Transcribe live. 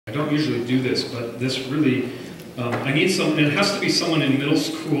I don't usually do this, but this really, I need some, and it has to be someone in middle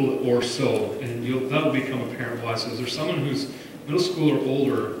school or so, and that'll become apparent why. So is there someone who's middle school or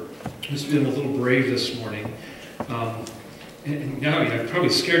older who's been a little brave this morning? And now I've probably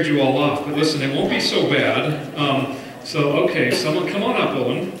scared you all off, but listen, it won't be so bad. Okay, someone, come on up,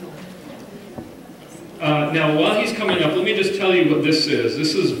 Owen. Now, while he's coming up, let me just tell you what this is.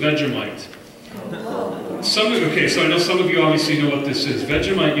 This is Vegemite. Okay, so I know some of you obviously know what this is.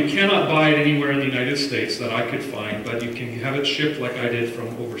 Vegemite, you cannot buy it anywhere in the United States that I could find, but you can have it shipped like I did from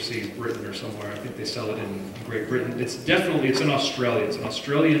overseas, Britain or somewhere. I think they sell it in Great Britain. It's in Australia. It's an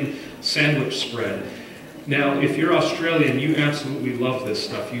Australian sandwich spread. Now, if you're Australian, you absolutely love this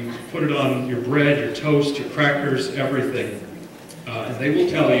stuff. You put it on your bread, your toast, your crackers, everything. And they will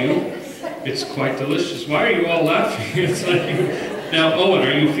tell you it's quite delicious. Why are you all laughing? It's like you... Now, Owen,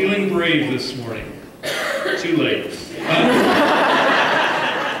 are you feeling brave this morning? Too late.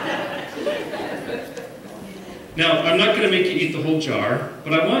 Now, I'm not going to make you eat the whole jar,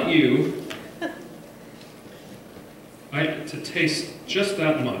 but I want you to taste just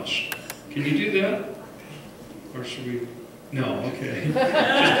that much. Can you do that? Or should we? No, okay.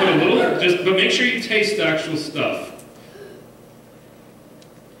 Just put a little, but make sure you taste the actual stuff.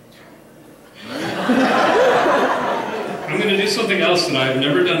 I'm going to do something else that I've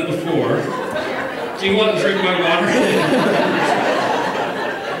never done before. Do you want to drink my water?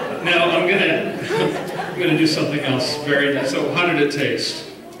 Now, I'm going to do something else. So, how did it taste?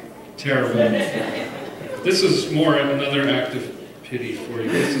 Terrible. This is more another act of pity for you.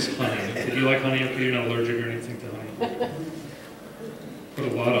 This is honey. Do you like honey? Okay, you're not allergic or anything to honey. Put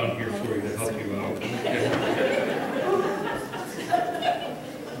a lot on here for you to help you out. Okay.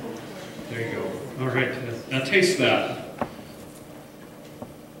 There you go. All right. Now taste that.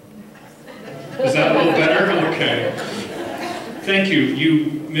 Is that a little better? Okay. Thank you.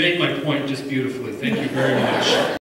 You made my point just beautifully. Thank you very much.